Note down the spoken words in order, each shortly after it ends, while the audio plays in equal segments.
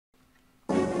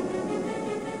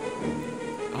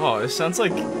Oh, it sounds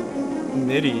like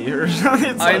MIDI or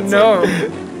something. I know.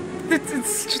 It's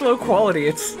such low quality.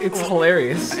 It's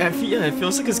hilarious. Yeah, it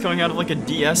feels like it's coming out of like a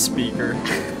DS speaker.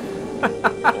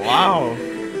 Wow.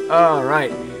 All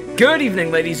right. Good evening,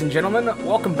 ladies and gentlemen.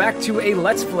 Welcome back to a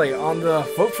Let's Play on the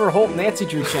Vote for Holt Nancy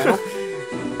Drew channel.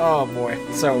 Oh boy.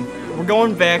 So we're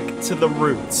going back to the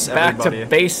roots. Back to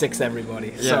basics,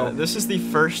 everybody. Yeah, so this is the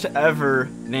first ever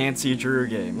Nancy Drew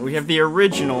game. We have the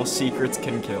original Secrets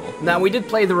Can Kill. Now, we did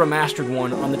play the remastered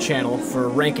one on the channel for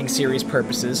ranking series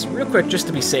purposes. Real quick, just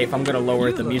to be safe, I'm going to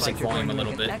lower the music volume a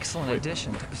little bit. Excellent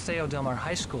addition to Paseo Del Mar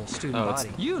High School student body.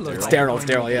 It's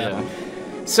Daryl, yeah.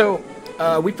 So,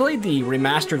 we played the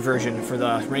remastered version for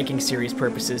the ranking series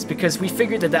purposes because we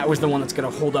figured that was the one that's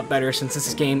going to hold up better since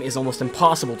this game is almost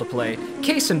impossible to play.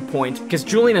 Case in point, because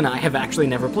Julian and I have actually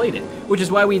never played it, which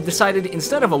is why we decided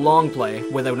instead of a long play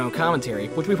without no commentary,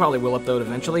 which we probably will upload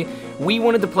eventually, we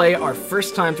wanted to play our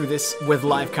first time through this with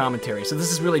live commentary. So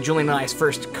this is really Julian and I's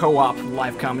first co-op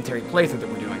live commentary playthrough that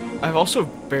we're doing. I've also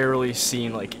barely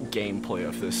seen like gameplay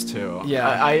of this too.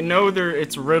 Yeah, I know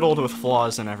it's riddled with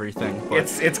flaws and everything.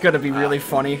 But it's gonna be really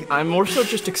funny. I'm more so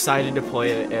just excited to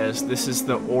play it as this is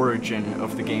the origin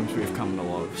of the games we've come to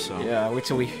love. So yeah, wait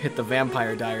till we hit the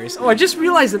Vampire Diaries. Oh, I just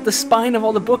realized that the spine of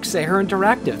all the books say are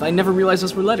interactive. I never realized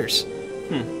those were letters.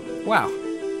 Wow.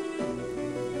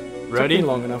 Ready? Took me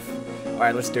long enough. All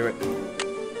right, let's do it.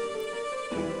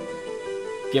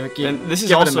 And this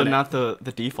is also not the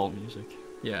default music.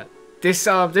 Yeah.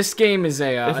 This game is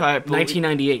a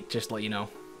 1998, just to let you know.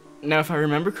 Now, if I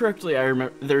remember correctly,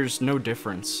 there's no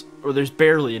difference, or there's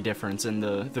barely a difference in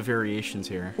the variations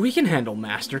here. We can handle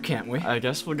Master, can't we? I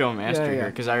guess we'll go Master here,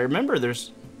 because I remember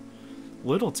there's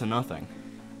little to nothing.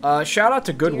 Shout out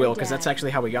to Goodwill, because that's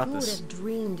actually how we got this. Who would have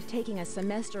dreamed taking a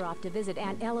semester off to visit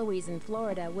Aunt Eloise in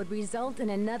Florida would result in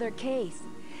another case?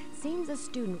 Seems a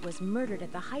student was murdered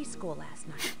at the high school last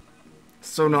night.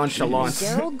 So nonchalant.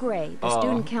 Daryl Gray, the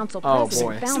student council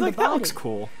president, found the body. That looks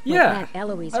cool. Yeah, Aunt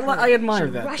Eloise I admire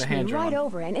that. Rushed me right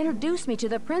over and introduced me to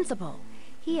the principal.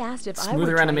 He asked if I would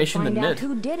Smoother animation than mid.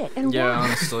 who did it and why.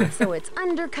 Honestly. So it's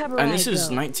undercover. And this is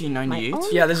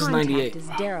 1998. Yeah, this is 98. Is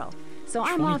Daryl. So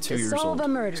I'm off to solve a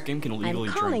murder. This game can legally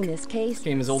I'm calling drink. this case This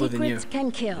game is older than you. Secrets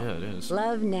Can Kill. Yeah, it is.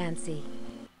 Love, Nancy.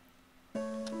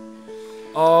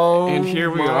 Oh, and here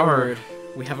we are.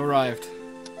 We have arrived.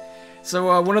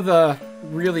 So one of the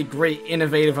really great,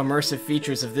 innovative, immersive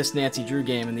features of this Nancy Drew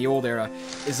game in the old era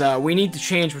is we need to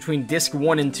change between disc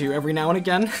 1 and 2 every now and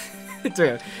again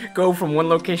to go from one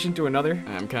location to another.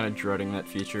 I'm kind of dreading that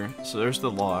feature. So there's the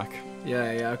lock.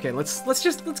 Yeah. Okay, let's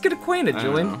get acquainted,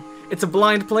 Julian. It's a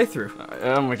blind playthrough.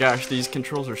 Oh my gosh, these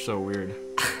controls are so weird.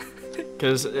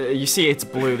 Because you see, it's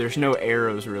blue. There's no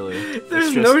arrows really.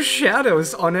 There's no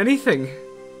shadows on anything.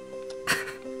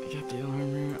 You got the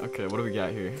alarm here. Okay, what do we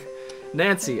got here?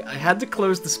 Nancy, I had to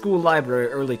close the school library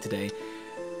early today,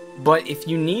 but if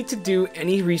you need to do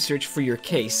any research for your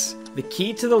case, the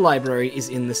key to the library is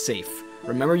in the safe.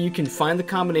 Remember, you can find the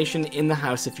combination in the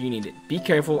house if you need it. Be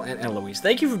careful, Aunt Eloise.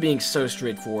 Thank you for being so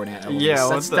straightforward, Aunt Eloise.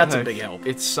 Yeah, that's a big help.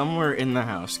 It's somewhere in the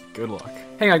house. Good luck.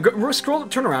 Hang on,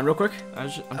 turn around real quick. I'm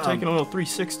taking a little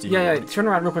 360. Yeah, turn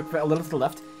around real quick, a little to the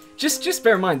left. Just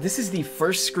bear in mind, this is the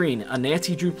first screen a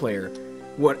Nancy Drew player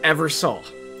would ever saw.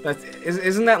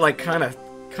 Isn't that like kind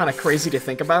of crazy to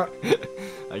think about?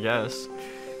 I guess.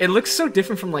 It looks so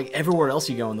different from like everywhere else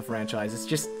you go in the franchise. It's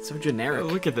just so generic. Oh,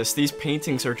 look at this. These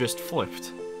paintings are just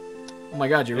flipped. Oh my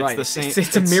god, you're right. The same,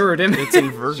 it's a mirrored image. It's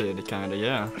inverted, kind of.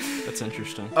 Yeah, that's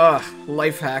interesting.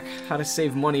 Life hack: how to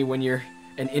save money when you're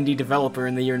an indie developer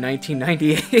in the year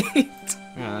 1998.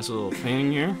 Yeah, that's a little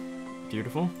painting here.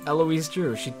 Beautiful. Eloise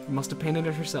Drew. She must have painted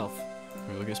it herself.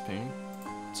 Here, look at this painting.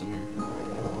 What's in here?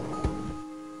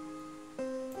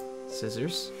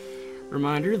 Scissors.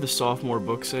 Reminder, the sophomore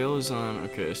book sale is on...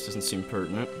 Okay, this doesn't seem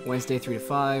pertinent. Wednesday 3 to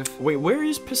 5. Wait, where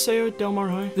is Paseo Del Mar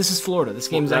High? This is Florida. This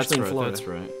game's actually in Florida. That's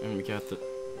right. And we got the...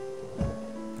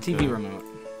 TV remote.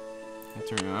 I'll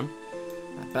turn it on.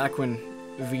 Back when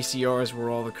VCRs were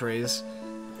all the craze.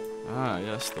 Ah,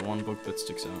 yes, the one book that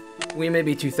sticks out. We may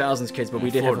be 2000s kids, but we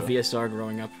did Florida. have a VSR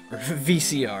growing up. Or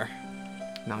VCR.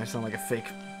 Now I sound like a fake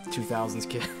 2000s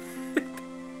kid.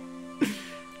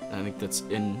 I think that's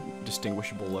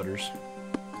indistinguishable letters.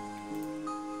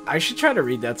 I should try to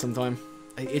read that sometime.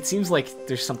 It seems like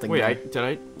there's something there.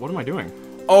 Wait, what am I doing?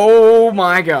 Oh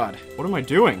my god. What am I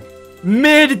doing?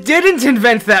 Mid didn't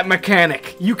invent that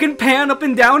mechanic. You can pan up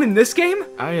and down in this game?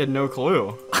 I had no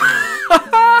clue.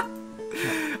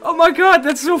 Oh my god,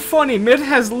 that's so funny. Mid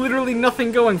has literally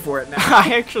nothing going for it now.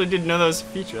 I actually didn't know that was a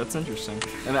feature. That's interesting.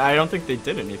 And I don't think they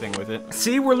did anything with it.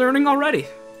 See, we're learning already.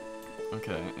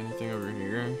 Okay, anything over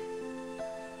here?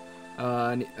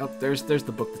 Oh, there's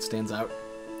the book that stands out.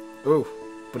 Ooh,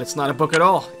 but it's not a book at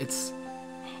all. That's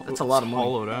a lot of money.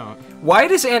 Hollowed out. Why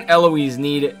does Aunt Eloise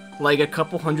need like a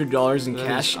couple $100 in That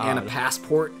cash is and a odd.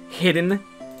 passport hidden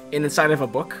inside of a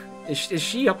book? Is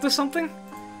she up to something?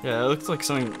 Yeah, it looks like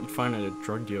something you'd find at a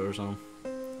drug dealer or something.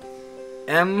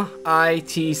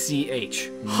 M-I-T-C-H.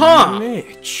 Huh!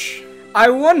 Mitch. I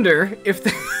wonder if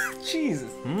Jesus.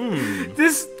 Hmm.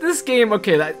 This game,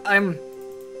 okay,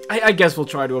 I guess we'll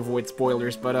try to avoid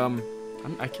spoilers, but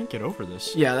I can't get over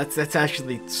this. yeah, that's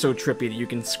actually so trippy that you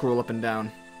can scroll up and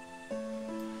down.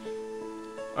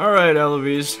 Alright,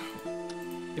 Eloise.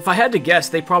 If I had to guess,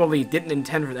 they probably didn't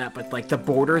intend for that, but like the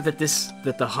border that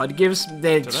the HUD gives,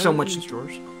 they had Did so I much. open these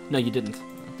drawers? No, you didn't.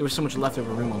 There was so much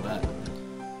leftover room on that.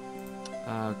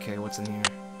 Okay, what's in here?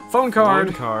 Phone card.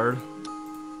 Phone card.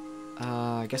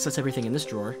 I guess that's everything in this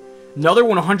drawer. Another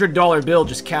 $100 bill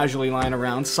just casually lying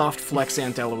around. Soft flex,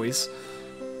 Aunt Eloise.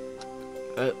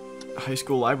 High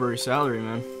school library salary,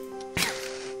 man.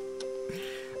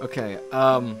 Okay,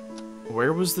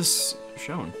 Where was this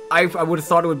shown? I would have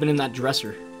thought it would have been in that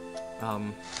dresser.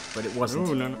 But it wasn't.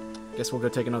 Oh, no. Guess we'll go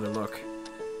take another look.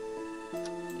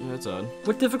 Yeah, that's odd.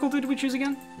 What difficulty did we choose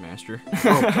again? Master.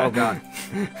 Oh god.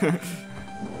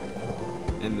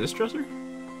 In this dresser?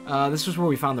 This was where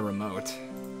we found the remote.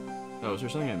 Oh, is there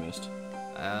something I missed?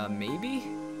 Maybe?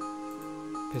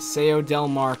 Paseo Del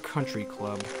Mar Country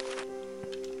Club.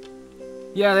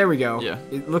 Yeah, there we go. Yeah.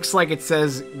 It looks like it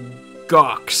says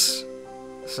Gox.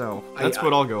 So That's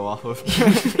what I'll go off of.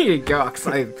 Gox.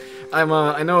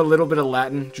 I know a little bit of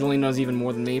Latin. Julian knows even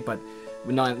more than me, but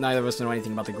neither of us know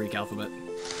anything about the Greek alphabet.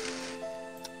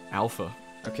 Alpha.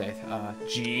 Okay,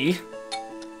 G.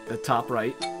 The top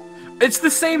right. It's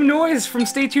the same noise from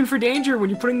Stay Tuned for Danger when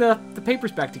you're putting the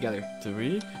papers back together. Did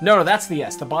we? No, that's the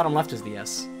S. The bottom left is the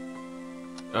S.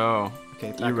 Oh.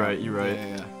 Okay, back You're up. right, you're right.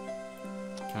 Yeah.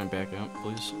 Can I back out,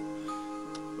 please?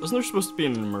 Wasn't there supposed to be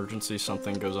an emergency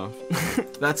something goes off?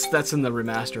 That's in the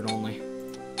remastered only.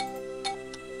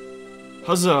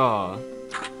 Huzzah!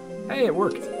 Hey, it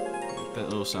worked. That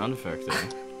little sound effect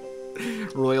there.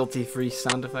 Royalty-free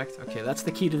sound effect. Okay, that's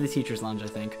the key to the teacher's lounge, I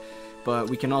think. But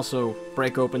we can also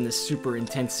break open this super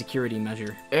intense security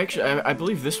measure. Actually, I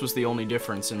believe this was the only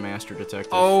difference in Master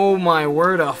Detective. Oh my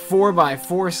word, a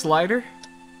 4x4 slider?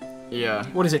 Yeah.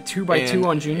 What is it, 2x2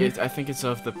 on Junior? I think it's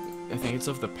of the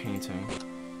painting.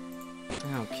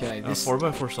 Okay, this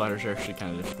 4x4 sliders are actually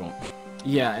kind of difficult.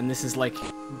 yeah, and this is like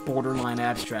borderline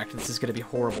abstract. This is gonna be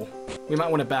horrible. We might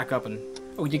want to back up and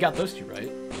oh, you got those two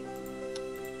right.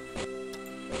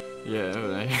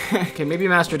 Yeah. Okay, maybe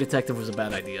Master Detective was a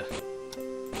bad idea.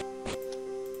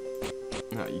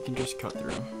 No, you can just cut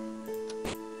through.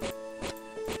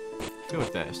 I feel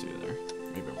like that has to be there.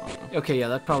 Maybe I'm wrong though. Okay, yeah,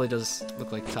 that probably does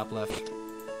look like top left.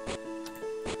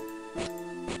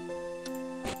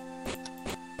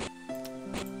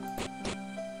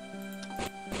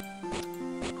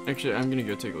 Actually, I'm gonna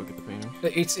go take a look at the painting.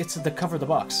 It's the cover of the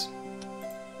box.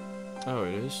 Oh,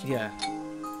 it is? Yeah.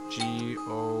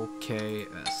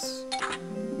 G-O-K-S.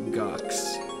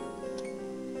 Gox.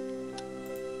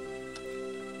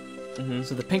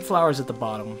 So the pink flower's at the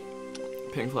bottom.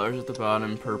 Pink flowers at the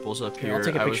bottom, purple's up Okay, here. I'll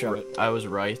take a picture of it. I was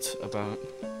right about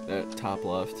that top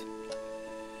left.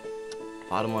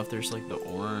 Bottom left, there's like the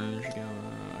orange going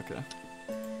on. Okay.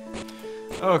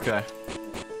 Okay.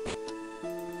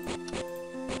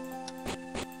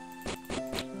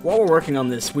 While we're working on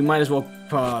this, we might as well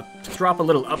drop a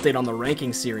little update on the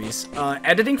ranking series.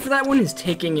 Editing for that one is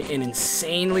taking an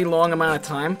insanely long amount of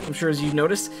time, I'm sure as you've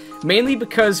noticed, mainly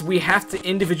because we have to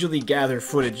individually gather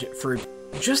footage for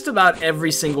just about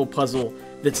every single puzzle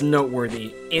that's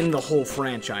noteworthy in the whole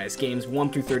franchise, games 1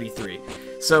 through 33.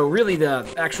 So really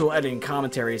the actual editing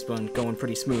commentary has been going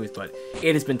pretty smooth, but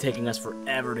it has been taking us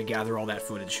forever to gather all that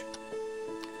footage.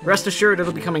 Rest assured,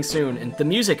 it'll be coming soon, and the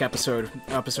music episode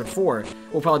 4,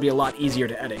 will probably be a lot easier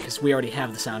to edit, because we already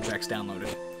have the soundtracks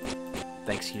downloaded.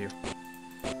 Thanks, Hugh.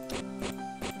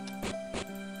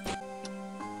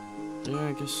 Yeah,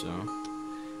 I guess so.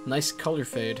 Nice color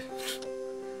fade.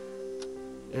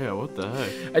 Yeah, what the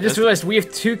heck? I just realized we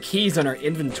have 2 keys on our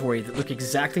inventory that look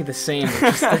exactly the same.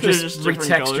 They're just different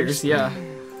retextures, colors. yeah.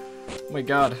 Oh my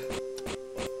god.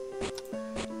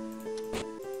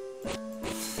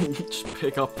 Just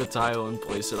pick up the tile and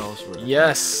place it elsewhere.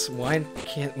 Yes, why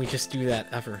can't we just do that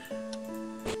ever?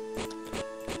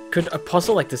 Could a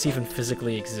puzzle like this even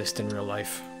physically exist in real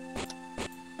life?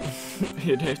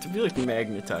 It'd have to be like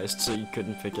magnetized so you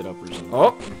couldn't pick it up or something.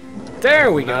 Oh!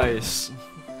 There we go! Nice.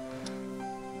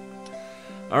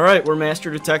 Alright, we're Master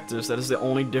Detectives. That is the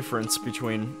only difference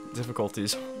between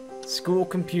difficulties. School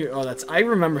computer. Oh, that's. I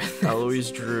remember that.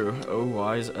 Eloise Drew. Oh,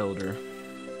 wise elder.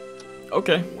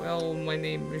 Okay. Well, my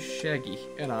name is Shaggy,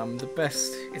 and I'm the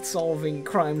best at solving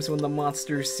crimes when the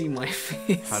monsters see my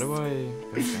face. How do I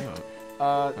go out?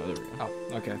 Oh, there we go.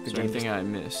 Oh, okay. Is there anything I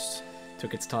missed?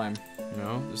 Took its time.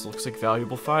 No, this looks like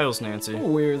valuable files, Nancy.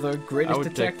 We're the greatest I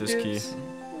would take detectives. this key.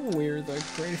 We're the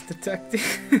greatest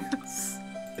detectives.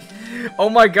 Oh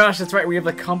my gosh, that's right. We have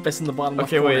the compass in the bottom.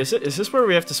 Okay, left wait. corner. Is this where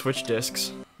we have to switch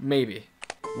discs? Maybe.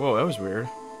 Whoa, that was weird.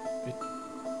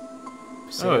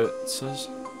 So, it says.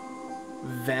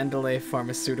 Vandalay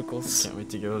Pharmaceuticals. Can't wait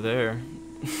to go there.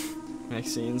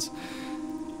 Maxine's.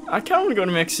 I kind of want to go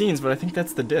to Maxine's, but I think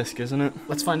that's the disc, isn't it?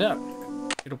 Let's find out.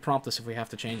 It'll prompt us if we have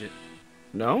to change it.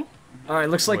 No? All right,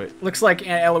 looks like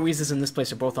Aunt Eloise's in this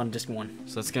place are both on disc 1.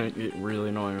 So that's gonna get really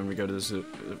annoying when we go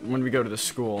to the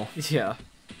school. Yeah.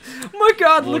 Oh my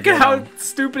God! We'll look at get how him.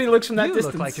 stupid he looks from that You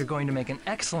distance. look like you're going to make an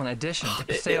excellent addition to It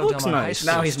Paseo looks Del Mar High nice.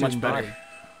 School Now he's much student better. body.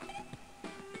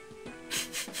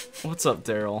 What's up,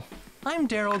 Daryl? I'm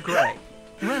Daryl Gray,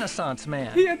 Renaissance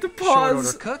man, He had to short order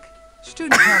pause. cook,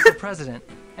 student council president,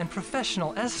 and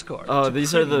professional escort. Oh, to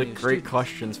these are the pretty new great students.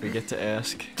 questions we get to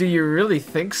ask. Do you really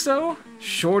think so?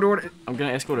 Short order. I'm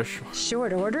gonna ask what a short.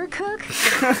 Short order cook?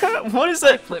 What is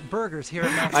that? Flip burgers here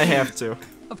at Max. I have to.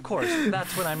 Of course,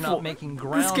 that's when I'm not making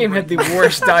ground. This game had the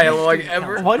worst dialogue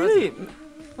ever. Why do they?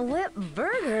 Flip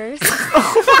burgers?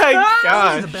 Oh my The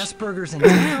gosh! best burgers in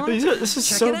town. This is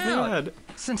Check so it out. bad.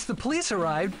 Since the police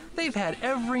arrived, they've had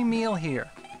every meal here.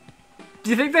 Do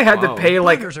you think they had to Wow. pay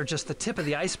like? Burgers are just the tip of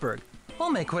the iceberg. I'll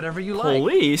make whatever you like.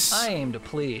 Police? I aim to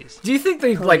please. Do you think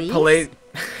they like Police?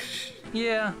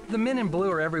 Yeah, the men in blue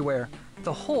are everywhere.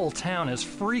 The whole town is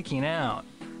freaking out.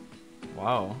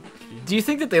 Wow. Do you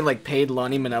think that they like paid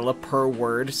Lonnie Manella per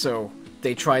word, so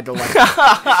they tried to like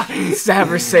have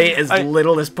her say as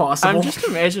little as possible? I'm just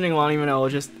imagining Lonnie Manella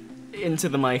just into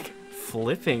the mic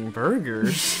flipping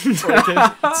burgers. Like,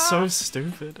 it's so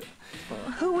stupid.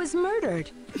 Who was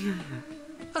murdered?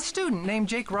 A student named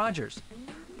Jake Rogers.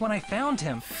 When I found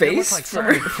him, it Face looked like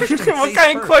somebody pushed him What face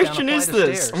kind of first question down a is flight of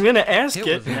this? stairs. I'm gonna ask It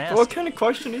it. was nasty. What kind of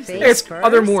question is Face this? It's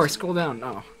other first? more. Scroll down.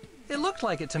 Oh. It looked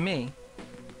like it to me.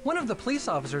 One of the police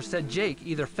officers said Jake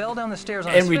either fell down the stairs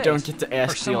on And his we face, don't get to or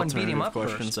ask the someone beat him alternative up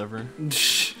questions first.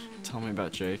 ever. Tell me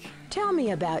about Jake. Tell me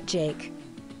about Jake.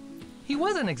 He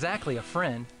wasn't exactly a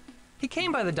friend. He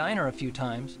came by the diner a few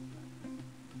times.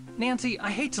 Nancy,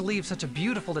 I hate to leave such a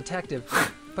beautiful detective,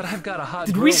 but I've got a hot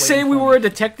Did grill we say waiting we for were a me.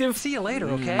 detective? See you later,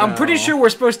 okay? I'm pretty No. sure we're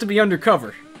supposed to be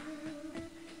undercover.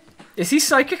 Is he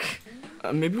psychic?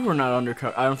 Maybe we're not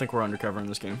undercover. I don't think we're undercover in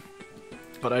this game.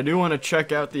 But I do want to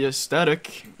check out the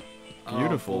aesthetic.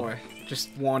 Beautiful. Oh, boy.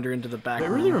 Just wander into the back. It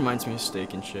room. really reminds me of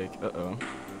Steak and Shake. Uh-oh.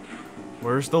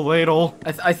 Where's the ladle?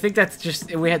 I think that's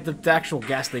just we had the actual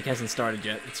gas leak hasn't started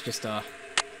yet. It's just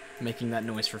making that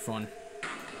noise for fun.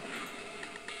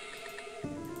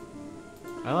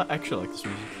 I actually like this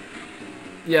music.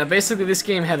 Yeah, basically this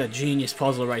game had a genius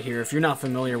puzzle right here. If you're not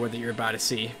familiar with it, you're about to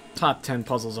see top 10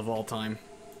 puzzles of all time.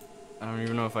 I don't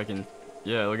even know if I can...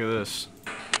 Yeah, look at this.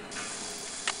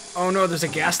 Oh no, there's a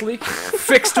gas leak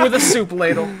fixed with a soup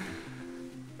ladle.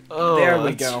 Oh, There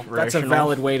we that's go. That's a rational.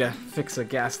 valid way to fix a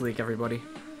gas leak, everybody.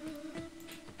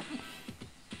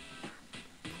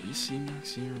 Please see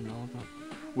Maxine or know about...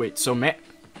 Wait, so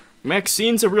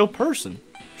Maxine's a real person.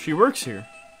 She works here.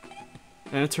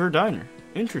 And it's her diner.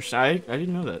 Interesting. I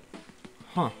didn't know that.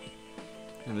 Huh.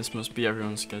 And this must be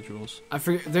everyone's schedules. I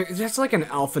forget. There's like an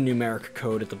alphanumeric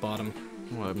code at the bottom.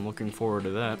 Well, I'm looking forward to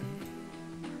that.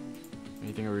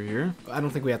 Anything over here? I don't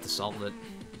think we have to solve it.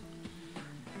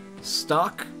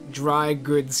 Stock dry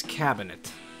goods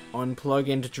cabinet. Unplug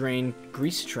and drain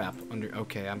grease trap under.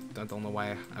 Okay, I don't know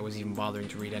why I was even bothering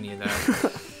to read any of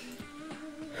that.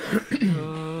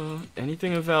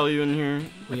 Anything of value in here?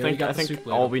 We I already think got the soup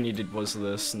all ladle. we needed was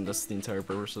this, and that's the entire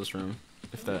purpose of this room.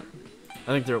 If that, I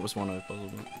think there was one other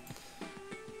puzzle. But...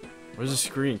 Where's the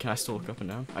screen? Can I still look up and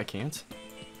down? I can't.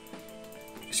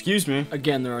 Excuse me.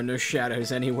 Again, there are no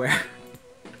shadows anywhere.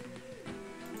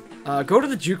 Go to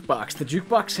the jukebox. The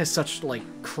jukebox has such like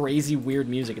crazy weird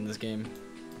music in this game.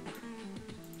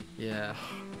 Yeah.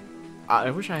 I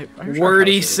wish I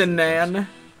Wordy house it. Sanan.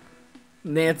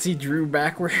 Nancy Drew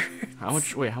backward. How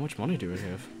much? Wait, how much money do we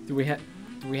have? Do we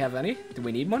have any? Do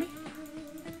we need money?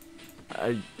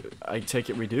 I take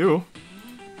it we do.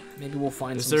 Maybe we'll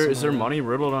find. Is some there somewhere. money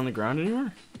riddled on the ground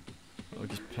anywhere? Oh,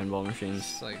 these pinball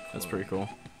machines. Like, That's pretty cool.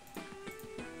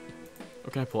 Oh,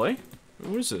 can I play?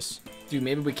 What is this? Dude,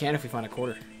 maybe we can if we find a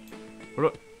quarter.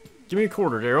 What? Give me a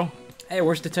quarter, Daryl. Hey,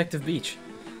 where's Detective Beach?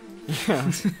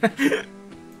 Yeah.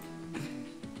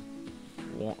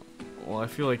 Well, I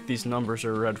feel like these numbers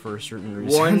are red for a certain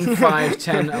reason. 1, 5,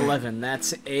 10, 11.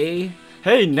 That's A.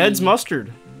 Hey, Ned's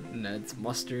mustard. Ned's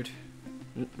mustard.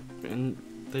 And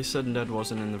they said Ned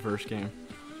wasn't in the first game.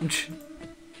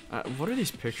 What are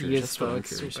these pictures? He is, That's what though, I'm it's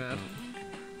so curious bad. about.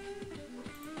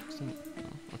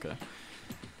 Oh, okay.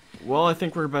 Well, I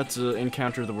think we're about to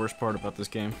encounter the worst part about this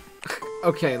game.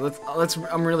 Okay, let's.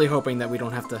 I'm really hoping that we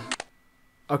don't have to.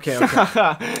 Okay.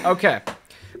 Okay.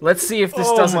 Let's see if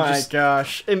this doesn't. Oh my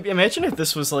gosh! Imagine if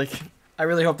this was like. I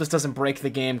really hope this doesn't break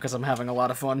the game because I'm having a lot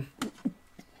of fun.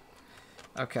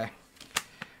 Okay.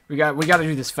 We got to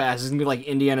do this fast. It's gonna be like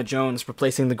Indiana Jones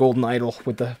replacing the golden idol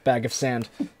with the bag of sand.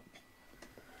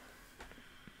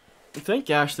 Thank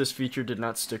gosh this feature did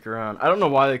not stick around. I don't know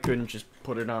why they couldn't just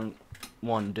put it on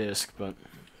one disc, but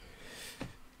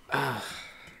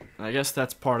I guess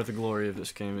that's part of the glory of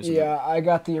this game, isn't it? Yeah, I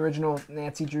got the original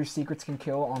Nancy Drew Secrets Can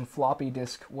Kill on floppy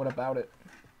disk. What about it?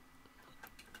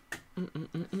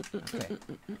 Okay.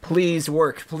 Please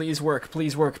work. Please work.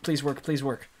 Please work. Please work. Please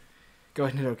work. Go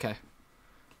ahead and hit OK.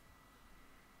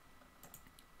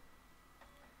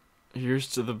 Here's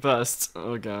to the best.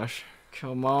 Oh gosh.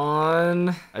 Come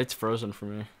on. It's frozen for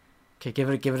me. Okay, give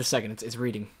it a second. It's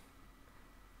reading.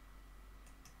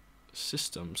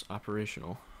 Systems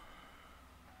operational.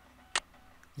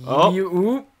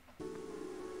 Oh.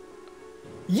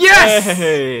 Yes!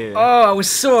 Hey! Oh, I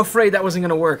was so afraid that wasn't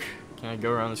gonna work. Can I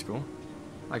go around the school?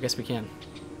 I guess we can.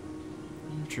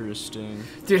 Interesting.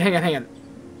 Dude, hang on.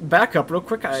 Back up real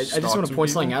quick. I just Stalk want to some point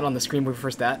something people? out on the screen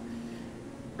before that.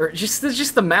 Or just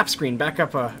the map screen. Back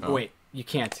up. Oh, wait, you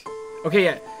can't. Okay,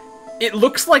 yeah. It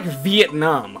looks like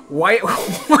Vietnam. Why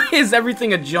is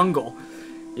everything a jungle?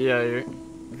 Yeah,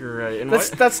 you're right. And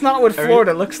That's not what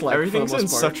Florida looks like. Everything's for the in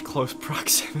most part. such close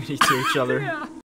proximity to each other. Yeah.